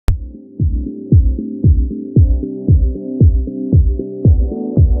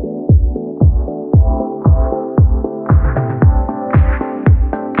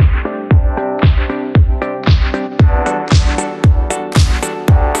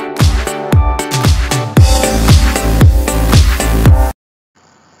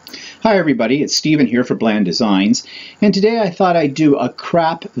Hi everybody, it's Stephen here for Bland Designs, and today I thought I'd do a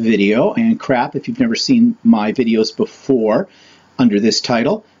crap video. And crap, if you've never seen my videos before, under this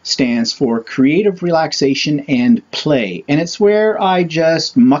title stands for Creative Relaxation and Play, and it's where I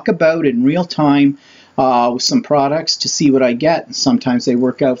just muck about in real time with some products to see what I get. Sometimes they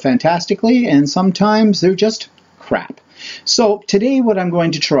work out fantastically and sometimes they're just crap. So today what I'm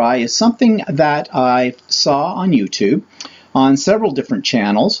going to try is something that I saw on YouTube on several different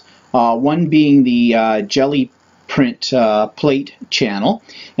channels. One being the Geliprint plate channel,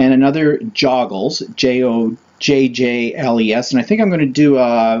 and another Joggles, J-O-J-J-L-E-S, and I think I'm going to do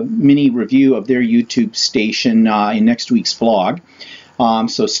a mini review of their YouTube station in next week's vlog,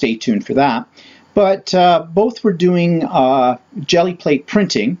 so stay tuned for that. But both were doing jelly plate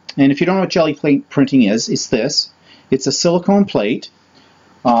printing, and if you don't know what jelly plate printing is, it's this. It's a silicone plate.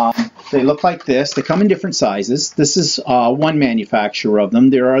 They look like this. They come in different sizes. This is one manufacturer of them.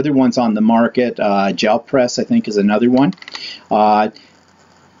 There are other ones on the market. Gel Press, I think, is another one.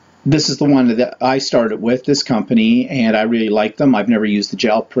 This is the one that I started with, this company, and I really like them. I've never used the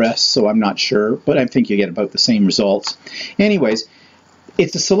Gel Press, so I'm not sure, but I think you get about the same results. Anyways,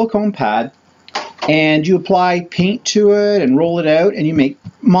 it's a silicone pad, and you apply paint to it and roll it out, and you make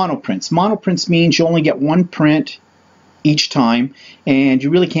monoprints. Monoprints means you only get one print each time, and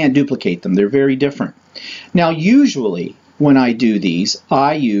you really can't duplicate them. They're very different. Now, usually when I do these,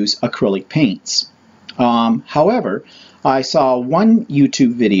 I use acrylic paints. However, I saw one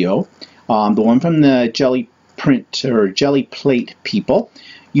YouTube video, the one from the Geliprint or Jelly Plate people,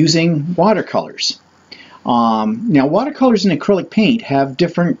 using watercolors. Now, watercolors and acrylic paint have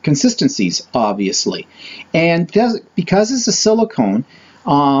different consistencies, obviously, and because it's a silicone,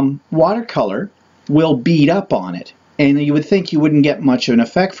 watercolor will bead up on it. And you would think you wouldn't get much of an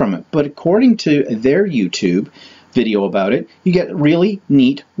effect from it. But according to their YouTube video about it, you get really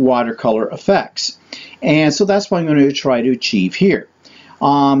neat watercolor effects. And so that's what I'm going to try to achieve here.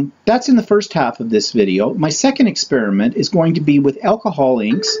 That's in the first half of this video. My second experiment is going to be with alcohol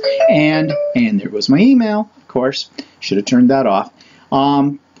inks. And there goes my email, of course. Should have turned that off.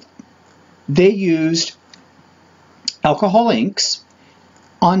 They used alcohol inks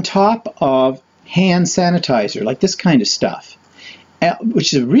on top of hand sanitizer, like this kind of stuff,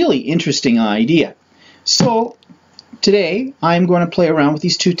 which is a really interesting idea. So today I'm going to play around with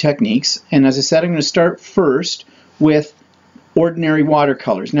these two techniques, and as I said, I'm going to start first with ordinary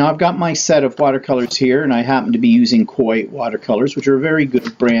watercolors. Now I've got my set of watercolors here, and I happen to be using Koi watercolors, which are a very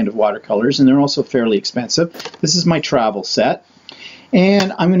good brand of watercolors, and they're also fairly expensive. This is my travel set,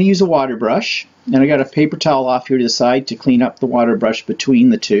 and I'm going to use a water brush. And I got a paper towel off here to the side to clean up the water brush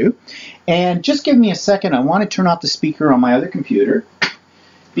between the two. And just give me a second, I want to turn off the speaker on my other computer,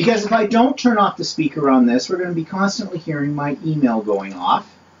 because if I don't turn off the speaker on this, we're going to be constantly hearing my email going off.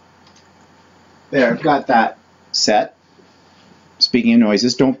 There, I've got that set. Speaking of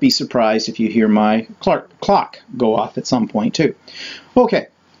noises, don't be surprised if you hear my clock go off at some point too. Okay,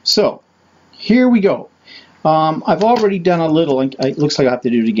 so here we go. I've already done a little, it looks like I have to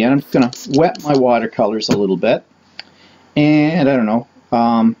do it again. I'm going to wet my watercolors a little bit. And I don't know,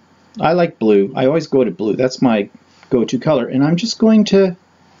 I like blue. I always go to blue. That's my go-to color. And I'm just going to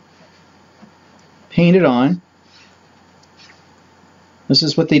paint it on. This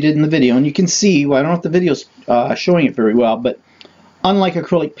is what they did in the video. And you can see, well, I don't know if the video's showing it very well, but unlike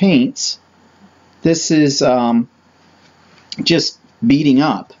acrylic paints, this is just beading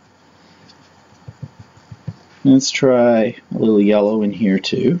up. Let's try a little yellow in here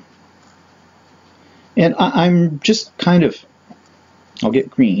too. And I'm just kind of, I'll get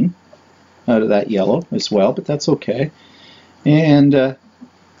green out of that yellow as well, but that's okay. And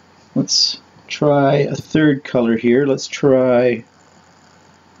let's try a third color here. Let's try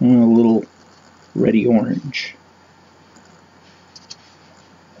a little reddy orange.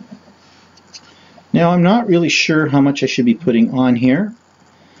 Now I'm not really sure how much I should be putting on here.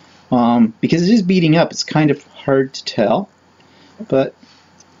 Because it is beading up, it's kind of hard to tell, but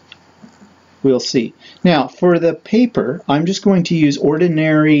we'll see. Now, for the paper, I'm just going to use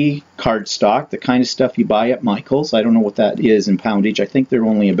ordinary cardstock, the kind of stuff you buy at Michael's. I don't know what that is in poundage. I think they're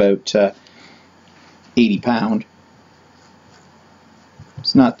only about 80 pound.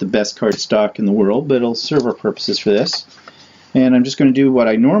 It's not the best cardstock in the world, but it'll serve our purposes for this. And I'm just going to do what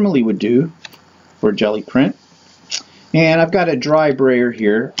I normally would do for Geliprint. And I've got a dry brayer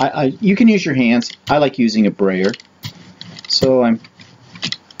here. You can use your hands. I like using a brayer. So I'm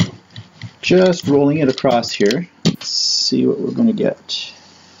just rolling it across here. Let's see what we're going to get.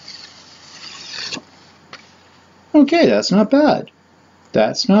 Okay, that's not bad.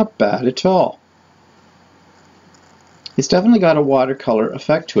 That's not bad at all. It's definitely got a watercolor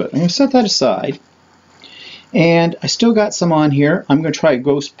effect to it. I'm going to set that aside. And I still got some on here. I'm going to try a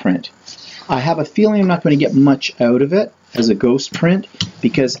ghost print. I have a feeling I'm not going to get much out of it as a ghost print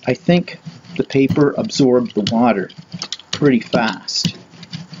because I think the paper absorbed the water pretty fast.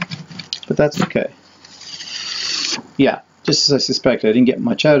 But that's okay. Yeah, just as I suspected, I didn't get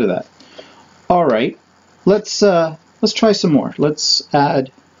much out of that. All right, let's try some more. Let's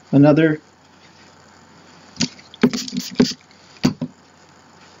add another.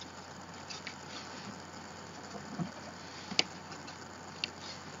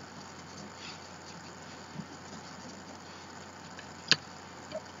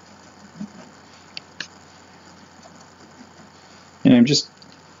 And I'm just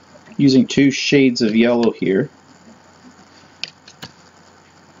using 2 shades of yellow here.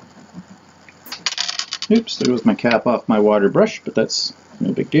 Oops, there was my cap off my water brush, but that's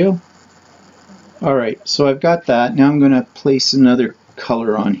no big deal. Alright, so I've got that. Now I'm going to place another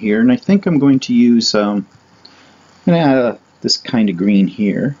color on here, and I think I'm going to use, I'm going to add this kind of green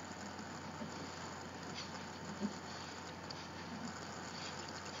here.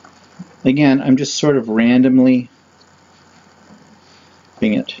 Again, I'm just sort of randomly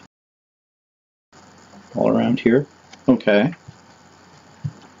putting it all around here. Okay.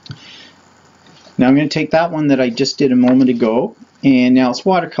 Now I'm going to take that one that I just did a moment ago, and now it's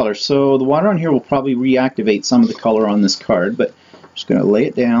watercolor. So the water on here will probably reactivate some of the color on this card, but I'm just going to lay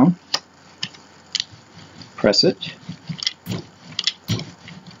it down, press it.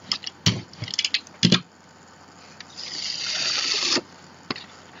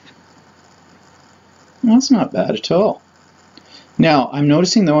 That's not bad at all. Now I'm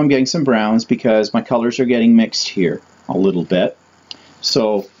noticing though I'm getting some browns because my colors are getting mixed here a little bit.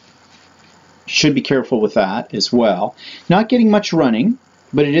 So should be careful with that as well. Not getting much running,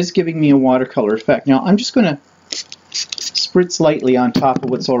 but it is giving me a watercolor effect. Now I'm just going to spritz lightly on top of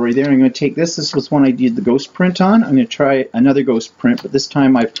what's already there. I'm going to take this. This was one I did the ghost print on. I'm going to try another ghost print, but this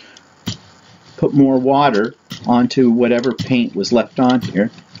time I've put more water onto whatever paint was left on here.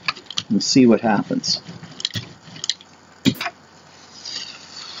 And see what happens.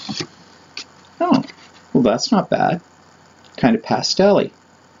 Oh, well that's not bad. Kind of pastel-y.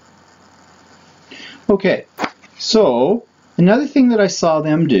 Okay, so another thing that I saw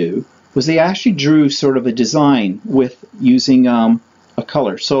them do was they actually drew sort of a design with using a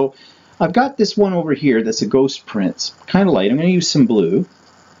color. So I've got this one over here that's a ghost print. It's kind of light. I'm going to use some blue.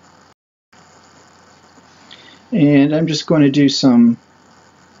 And I'm just going to do some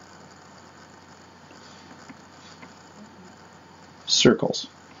circles.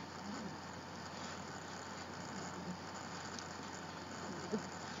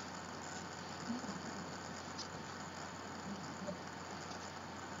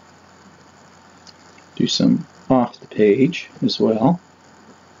 Do some off the page as well.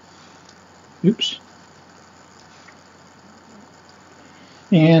 Oops.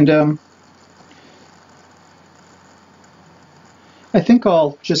 And I think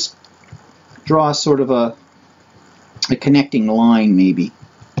I'll just draw sort of a connecting line maybe.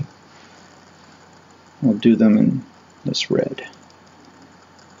 I'll do them in this red.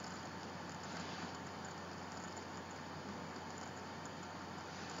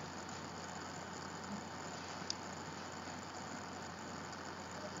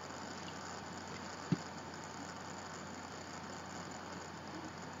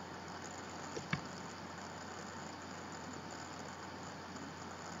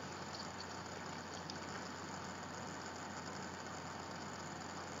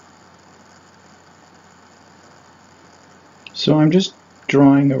 So I'm just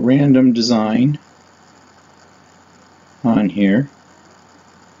drawing a random design on here,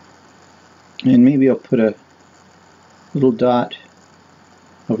 and maybe I'll put a little dot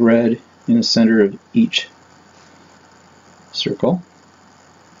of red in the center of each circle.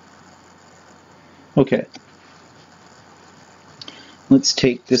 Okay, let's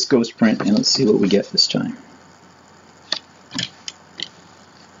take this ghost print and let's see what we get this time.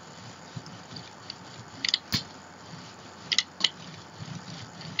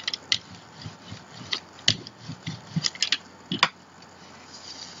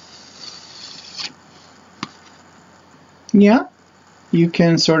 Yeah, you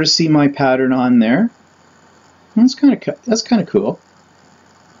can sort of see my pattern on there. That's kind of cool.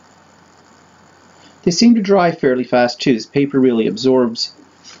 They seem to dry fairly fast too. This paper really absorbs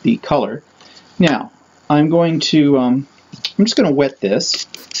the color. Now I'm just going to wet this.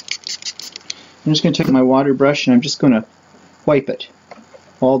 I'm just going to take my water brush and I'm just going to wipe it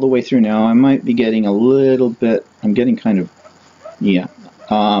all the way through. Now I might be getting a little bit. I'm getting kind of, yeah,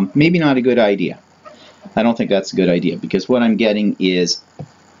 maybe not a good idea. I don't think that's a good idea, because what I'm getting is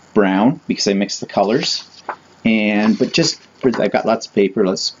brown because I mixed the colors. But I've got lots of paper.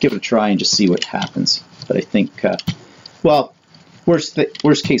 Let's give it a try and just see what happens. But I think, well, worst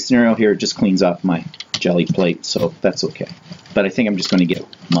case scenario here, it just cleans off my jelly plate, so that's okay. But I think I'm just going to get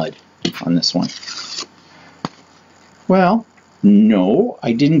mud on this one. Well, no,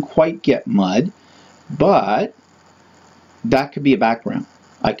 I didn't quite get mud, but that could be a background.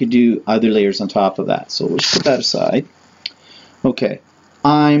 I could do other layers on top of that, so we'll just put that aside. Okay,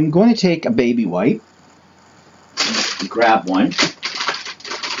 I'm going to take a baby wipe, grab one,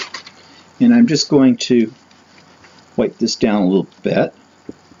 and I'm just going to wipe this down a little bit.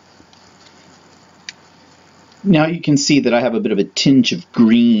 Now you can see that I have a bit of a tinge of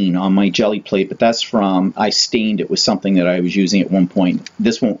green on my jelly plate, but that's from, I stained it with something that I was using at one point.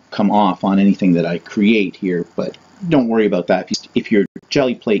 This won't come off on anything that I create here, but don't worry about that. If your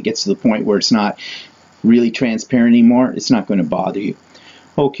jelly plate gets to the point where it's not really transparent anymore, it's not going to bother you.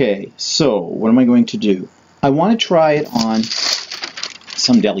 Okay, so what am I going to do? I want to try it on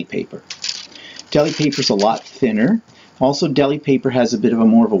some deli paper. Deli paper is a lot thinner. Also, deli paper has a bit of a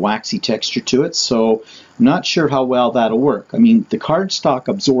more of a waxy texture to it, so I'm not sure how well that'll work. I mean, the cardstock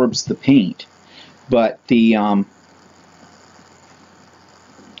absorbs the paint, but the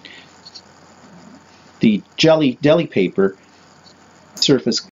deli paper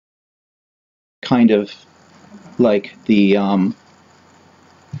surface kind of like the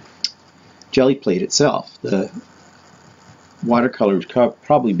jelly plate itself. The watercolor would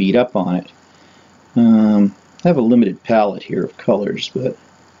probably beat up on it. I have a limited palette here of colors, but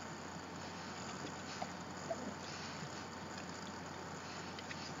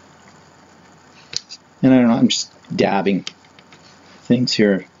and I don't know, I'm just dabbing things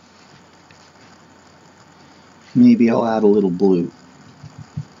here. Maybe I'll add a little blue.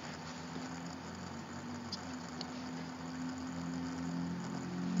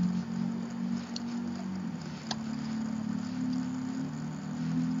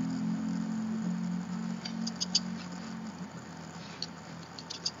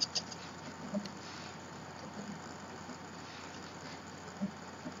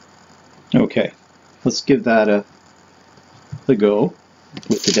 Okay, let's give that a go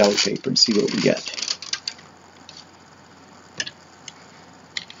with the deli paper and see what we get.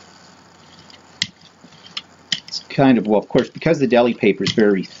 It's kind of, well, of course, because the deli paper is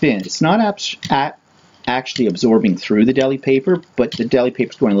very thin, it's not actually absorbing through the deli paper, but the deli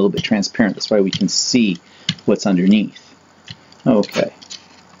paper is going a little bit transparent. That's why we can see what's underneath. Okay.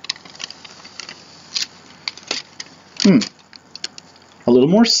 A little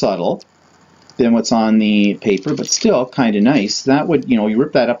more subtle than what's on the paper, but still kind of nice. That would, you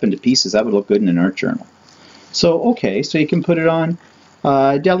rip that up into pieces, that would look good in an art journal. So, okay, so you can put it on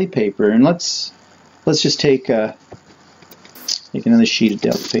deli paper, and let's just take another sheet of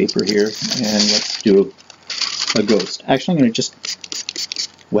deli paper here, and let's do a ghost. Actually, I'm going to just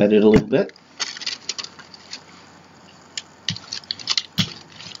wet it a little bit.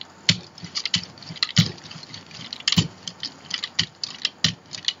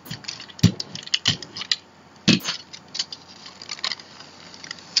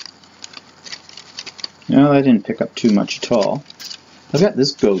 No, that didn't pick up too much at all. I've got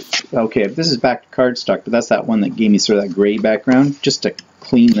this ghost. Okay, this is back to cardstock, but that's that one that gave me sort of that gray background. Just to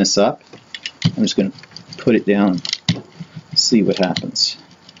clean this up, I'm just going to put it down and see what happens.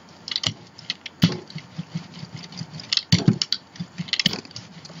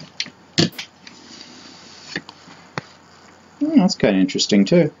 That's kind of interesting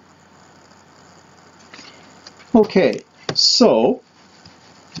too. Okay, so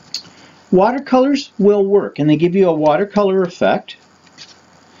watercolors will work, and they give you a watercolor effect.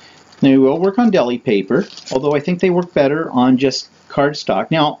 They will work on deli paper, although I think they work better on just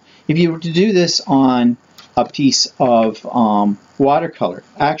cardstock. Now, if you were to do this on a piece of watercolor,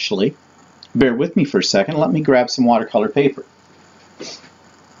 actually, bear with me for a second. Let me grab some watercolor paper.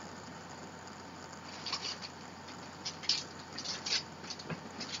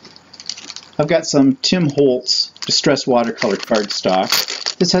 I've got some Tim Holtz Distress Watercolor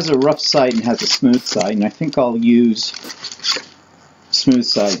cardstock. This has a rough side and has a smooth side, and I think I'll use smooth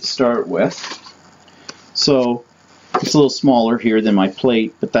side to start with. So it's a little smaller here than my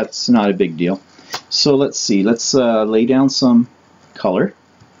plate, but that's not a big deal. So let's see, let's lay down some color.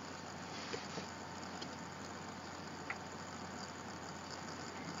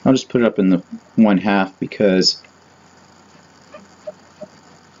 I'll just put it up in the 1/2 because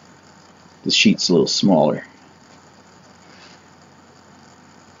the sheet's a little smaller.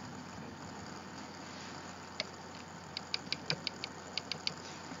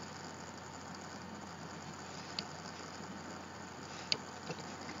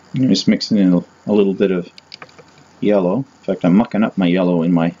 I'm just mixing in a little bit of yellow. In fact, I'm mucking up my yellow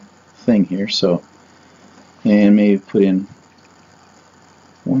in my thing here, so, and maybe put in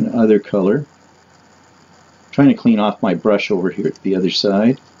one other color. I'm trying to clean off my brush over here at the other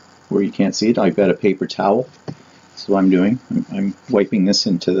side where you can't see it. I've got a paper towel. That's what I'm doing. I'm wiping this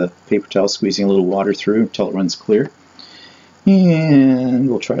into the paper towel, squeezing a little water through until it runs clear. And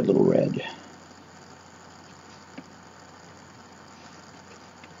we'll try a little red.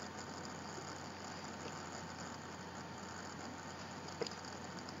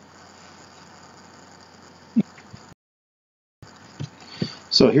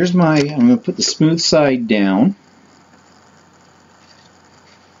 So here's my, I'm going to put the smooth side down.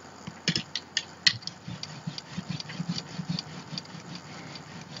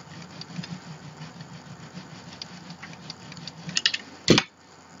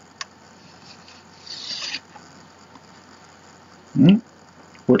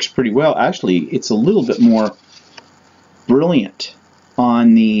 Works pretty well. Actually, it's a little bit more brilliant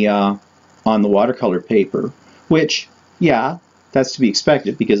on the watercolor paper, which, yeah, that's to be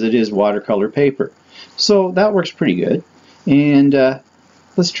expected because it is watercolor paper. So that works pretty good. And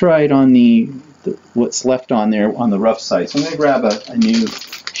let's try it on what's left on there on the rough side. So I'm going to grab a new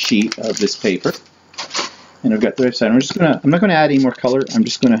sheet of this paper, and I've got the rough side. I'm not going to add any more color. I'm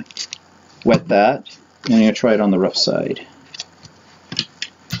just going to wet that, and I'm going to try it on the rough side.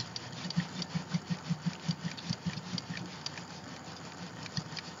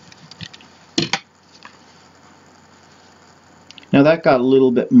 Now that got a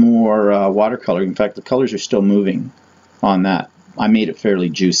little bit more watercolor. In fact, the colors are still moving on that. I made it fairly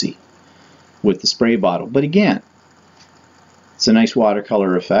juicy with the spray bottle. But again, it's a nice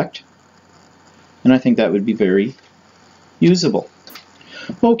watercolor effect. And I think that would be very usable.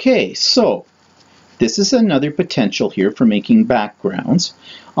 Okay, so this is another potential here for making backgrounds.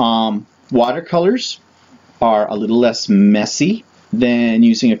 Watercolors are a little less messy than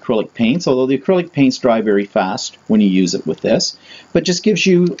using acrylic paints, although the acrylic paints dry very fast when you use it with this, but just gives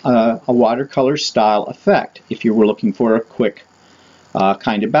you a watercolor style effect if you were looking for a quick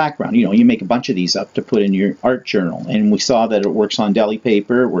kind of background. You know, you make a bunch of these up to put in your art journal, and we saw that it works on deli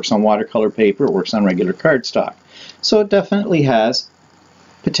paper, it works on watercolor paper, it works on regular cardstock. So it definitely has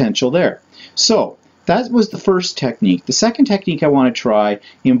potential there. So that was the first technique. The second technique I want to try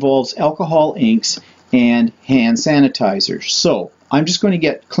involves alcohol inks and hand sanitizer. So I'm just going to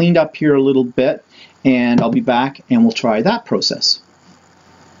get cleaned up here a little bit, and I'll be back and we'll try that process.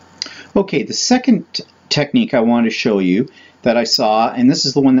 Okay, the second technique I want to show you that I saw, and this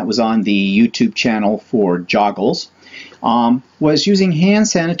is the one that was on the YouTube channel for Joggles, was using hand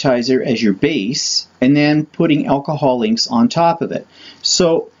sanitizer as your base and then putting alcohol inks on top of it.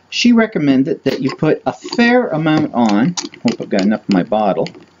 So she recommended that you put a fair amount on. Hope I've got enough in my bottle.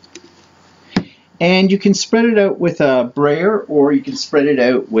 And you can spread it out with a brayer, or you can spread it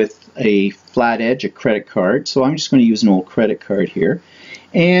out with a flat edge, a credit card. So I'm just going to use an old credit card here.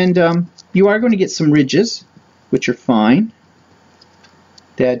 And you are going to get some ridges, which are fine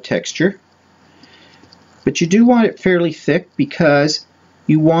to add texture. But you do want it fairly thick because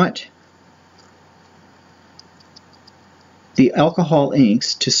you want the alcohol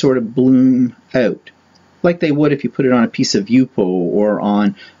inks to sort of bloom out, like they would if you put it on a piece of Yupo or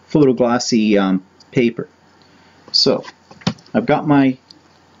on photoglossy paper. So I've got my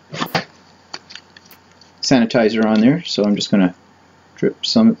sanitizer on there, so I'm just going to drip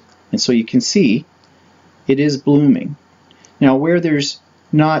some, and so you can see it is blooming. Now where there's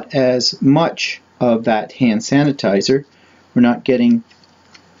not as much of that hand sanitizer, we're not getting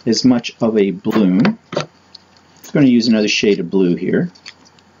as much of a bloom. I'm going to use another shade of blue here.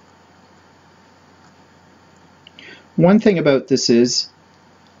 One thing about this is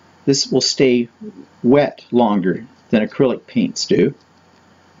this will stay wet longer than acrylic paints do.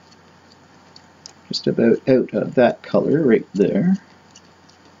 Just about out of that color right there.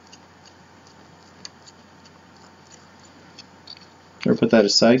 Or put that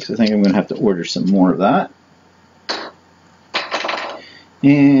aside because I think I'm going to have to order some more of that.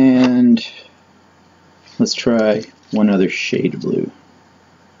 And let's try one other shade of blue.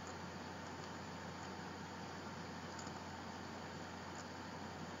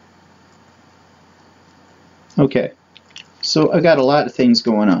 Okay, so I've got a lot of things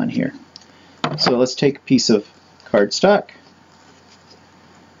going on here. So let's take a piece of cardstock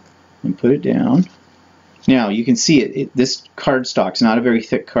and put it down. Now you can see this cardstock's not a very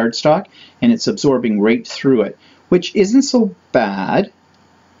thick cardstock, and it's absorbing right through it, which isn't so bad,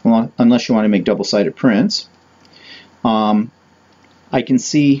 well, unless you want to make double-sided prints. I can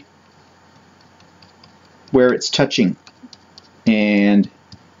see where it's touching, and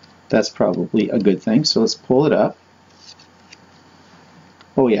That's probably a good thing. So let's pull it up.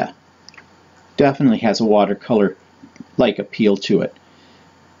 Oh yeah, definitely has a watercolor-like appeal to it.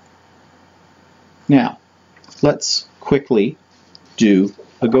 Now, let's quickly do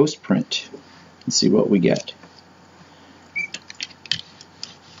a ghost print and see what we get.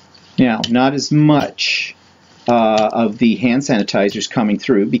 Now, not as much of the hand sanitizers coming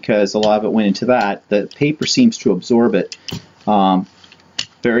through because a lot of it went into that. The paper seems to absorb it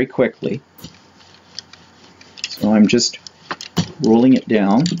very quickly. So I'm just rolling it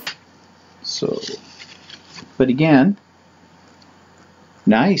down. So, but again,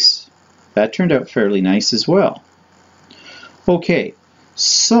 nice. That turned out fairly nice as well. Okay,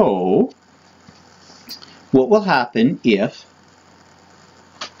 so what will happen if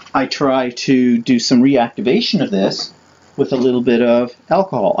I try to do some reactivation of this with a little bit of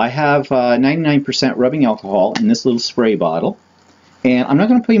alcohol? I have 99% rubbing alcohol in this little spray bottle, and I'm not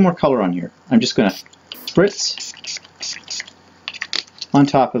going to put any more color on here. I'm just going to spritz on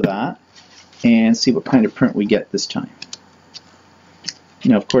top of that and see what kind of print we get this time.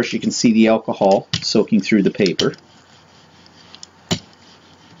 Now, of course, you can see the alcohol soaking through the paper.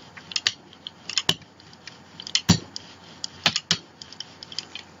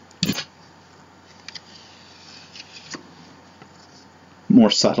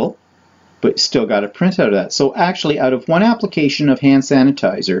 More subtle, but still got a print out of that. So actually, out of one application of hand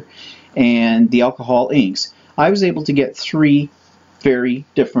sanitizer and the alcohol inks, I was able to get 3 very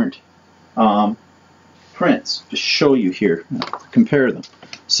different prints. Just show you here, compare them.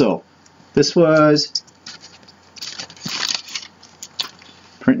 So this was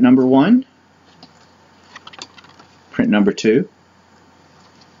print number 1, print number 2,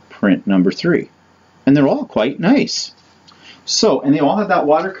 print number 3, and they're all quite nice. So, and they all have that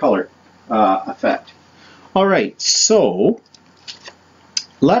watercolor effect. All right, so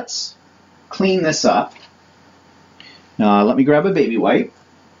let's clean this up. Let me grab a baby wipe.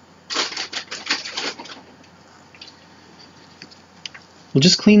 We'll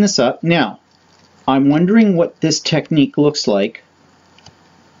just clean this up. Now, I'm wondering what this technique looks like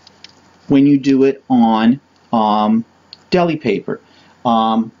when you do it on deli paper.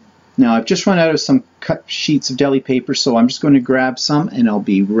 Now, I've just run out of some cut sheets of deli paper, so I'm just going to grab some and I'll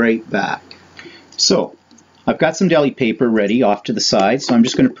be right back. So, I've got some deli paper ready off to the side, so I'm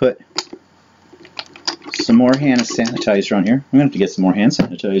just going to put some more hand sanitizer on here. I'm going to have to get some more hand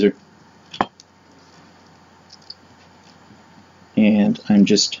sanitizer. And I'm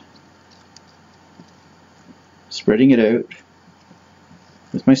just spreading it out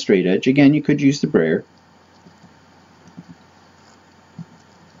with my straight edge. Again, you could use the brayer.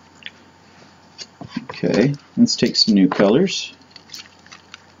 Okay, let's take some new colors.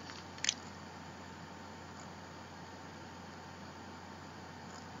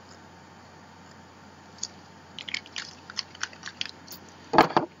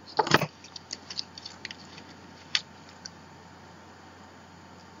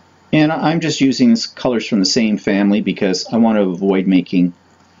 And I'm just using colors from the same family because I want to avoid making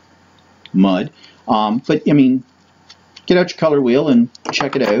mud. But I mean, get out your color wheel and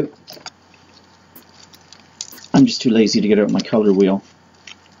check it out. I'm just too lazy to get out my color wheel.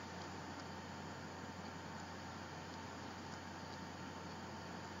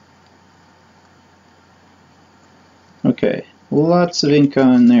 Okay, lots of ink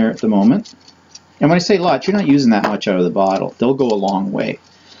on there at the moment. And when I say lots, you're not using that much out of the bottle. They'll go a long way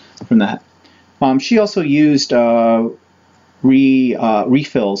from that. She also used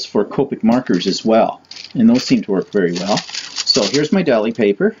refills for Copic markers as well, and those seem to work very well. So here's my deli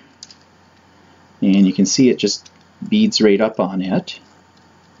paper, and you can see it just beads right up on it.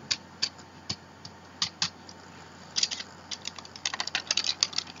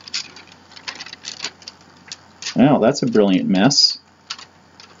 Wow, that's a brilliant mess.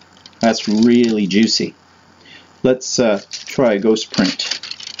 That's really juicy. Let's try a ghost print.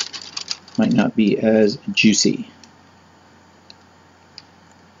 Might not be as juicy.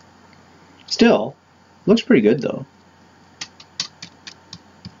 Still, looks pretty good though.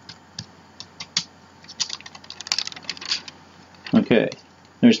 Okay,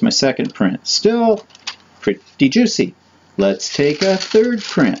 there's my second print. Still pretty juicy. Let's take a third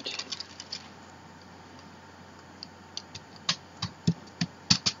print.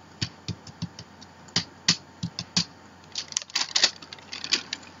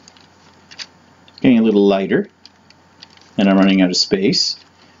 Getting a little lighter, and I'm running out of space,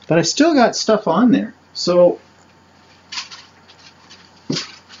 but I still got stuff on there. So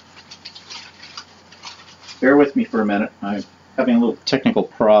bear with me for a minute. I'm having a little technical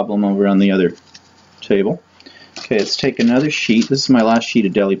problem over on the other table. Okay, let's take another sheet. This is my last sheet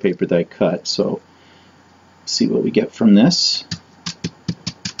of deli paper that I cut, so let's see what we get from this.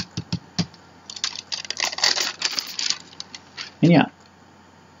 And yeah.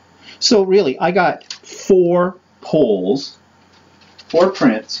 So really, I got 4 pulls, 4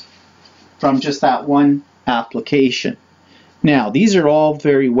 prints from just that one application. Now, these are all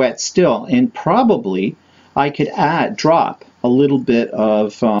very wet still, and probably I could drop a little bit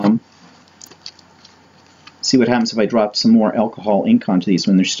of, see what happens if I drop some more alcohol ink onto these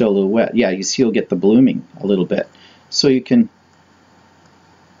when they're still a little wet. Yeah, you see you'll get the blooming a little bit. So you can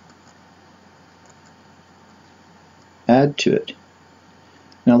add to it.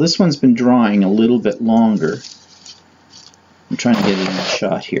 Now this one's been drying a little bit longer. I'm trying to get it in a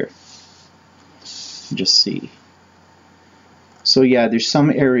shot here. Just see. So yeah, there's some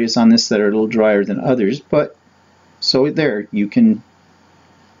areas on this that are a little drier than others, but so there you can,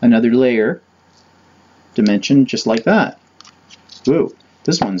 another layer, dimension just like that. Whoa,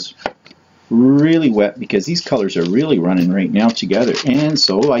 this one's really wet because these colors are really running right now together, and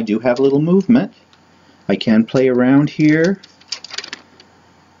so I do have a little movement. I can play around here.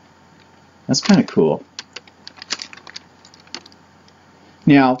 That's kind of cool.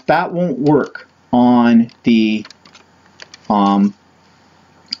 Now that won't work on the cardstock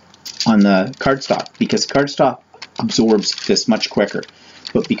because cardstock absorbs this much quicker.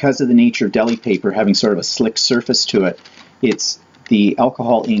 But because of the nature of deli paper having sort of a slick surface to it, it's the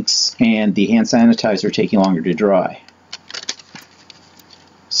alcohol inks and the hand sanitizer taking longer to dry.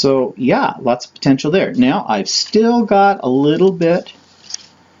 So yeah, lots of potential there. Now I've still got a little bit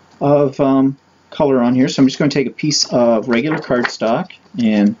of color on here, so I'm just going to take a piece of regular cardstock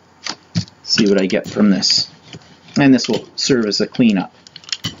and see what I get from this. And this will serve as a cleanup.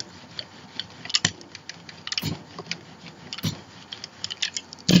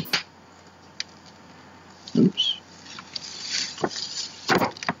 Oops.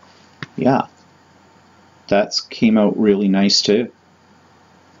 Yeah, that came out really nice too.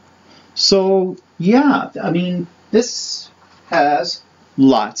 So yeah, I mean, this has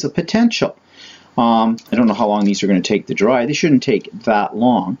lots of potential. I don't know how long these are going to take to dry. They shouldn't take that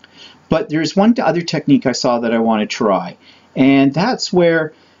long. But there's one other technique I saw that I want to try, and that's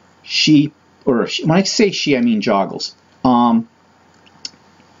where when I say she, I mean Joggles,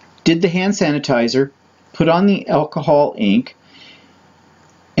 did the hand sanitizer, put on the alcohol ink,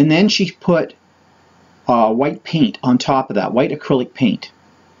 and then she put white paint on top of that, white acrylic paint,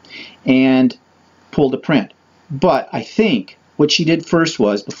 and pulled a print. But I think what she did first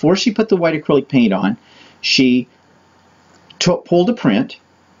was, before she put the white acrylic paint on, she pulled a print,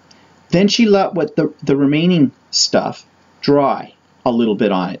 then she let the remaining stuff dry a little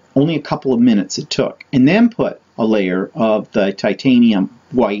bit on it, only a couple of minutes it took, and then put a layer of the titanium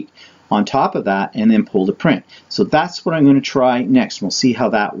white on top of that, and then pulled a print. So that's what I'm going to try next. We'll see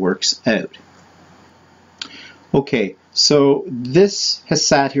how that works out. Okay, so this has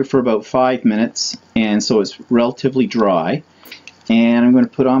sat here for about 5 minutes, and so it's relatively dry. And I'm going to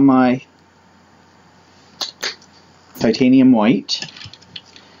put on my titanium white.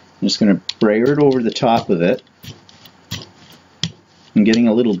 I'm just going to brayer it over the top of it. I'm getting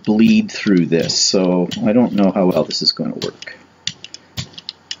a little bleed through this, so I don't know how well this is going to work.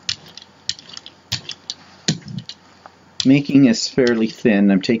 Making this fairly thin.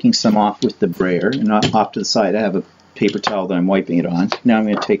 I'm taking some off with the brayer, and off to the side I have a paper towel that I'm wiping it on. Now I'm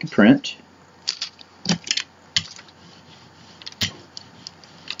going to take a print.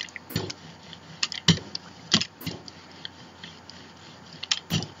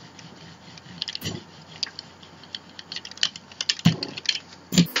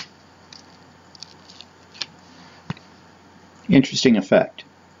 Interesting effect.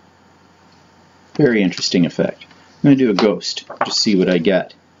 Very interesting effect. I'm going to do a ghost, just see what I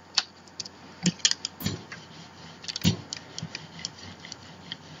get.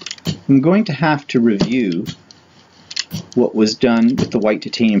 I'm going to have to review what was done with the white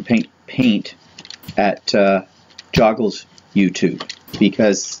titanium paint at Joggles' YouTube,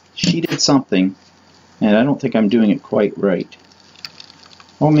 because she did something and I don't think I'm doing it quite right.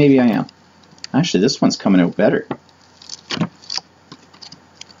 Oh, maybe I am. Actually, this one's coming out better.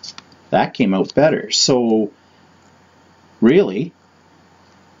 That came out better. So really,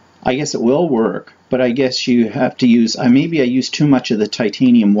 I guess it will work, but I guess you have to use, maybe I used too much of the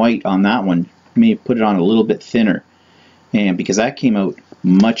titanium white on that one. Maybe put it on a little bit thinner, and because that came out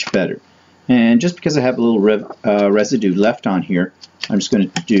much better. And just because I have a little residue left on here, I'm just going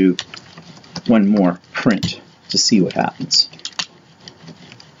to do one more print to see what happens.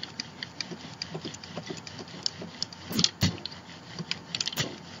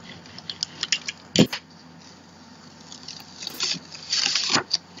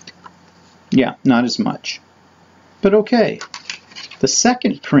 Yeah, not as much. But okay. The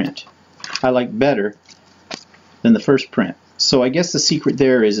second print I like better than the first print. So I guess the secret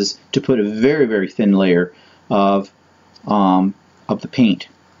there is to put a very, very thin layer of the paint,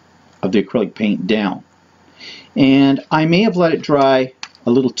 of the acrylic paint down. And I may have let it dry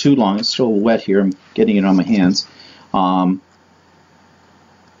a little too long. It's still wet here. I'm getting it on my hands.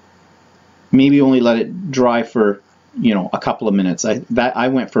 Maybe only let it dry for, you know, a couple of minutes. I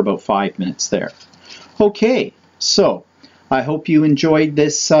went for about 5 minutes there. Okay, so I hope you enjoyed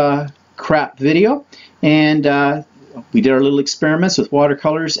this crap video, and we did our little experiments with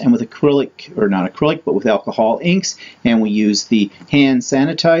watercolors and with acrylic, or not acrylic, but with alcohol inks, and we used the hand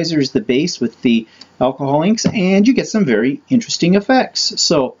sanitizer as the base with the alcohol inks, and you get some very interesting effects.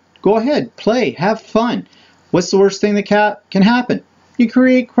 So go ahead, play, have fun. What's the worst thing that can happen? You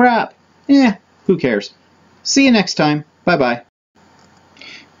create crap. Who cares? See you next time. Bye-bye.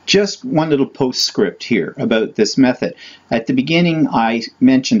 Just one little postscript here about this method. At the beginning I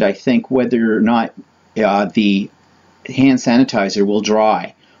mentioned, I think, whether or not the hand sanitizer will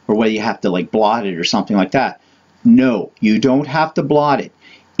dry, or whether you have to like blot it or something like that. No, you don't have to blot it.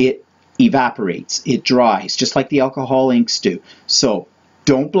 It evaporates, it dries, just like the alcohol inks do. So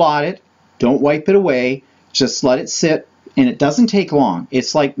don't blot it, don't wipe it away, just let it sit, and it doesn't take long.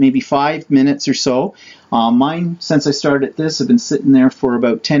 It's like maybe 5 minutes or so. Mine, since I started this, have been sitting there for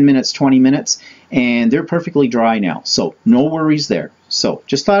about 10 minutes, 20 minutes, and they're perfectly dry now. So no worries there. So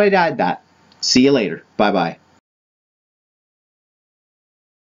just thought I'd add that. See you later. Bye-bye.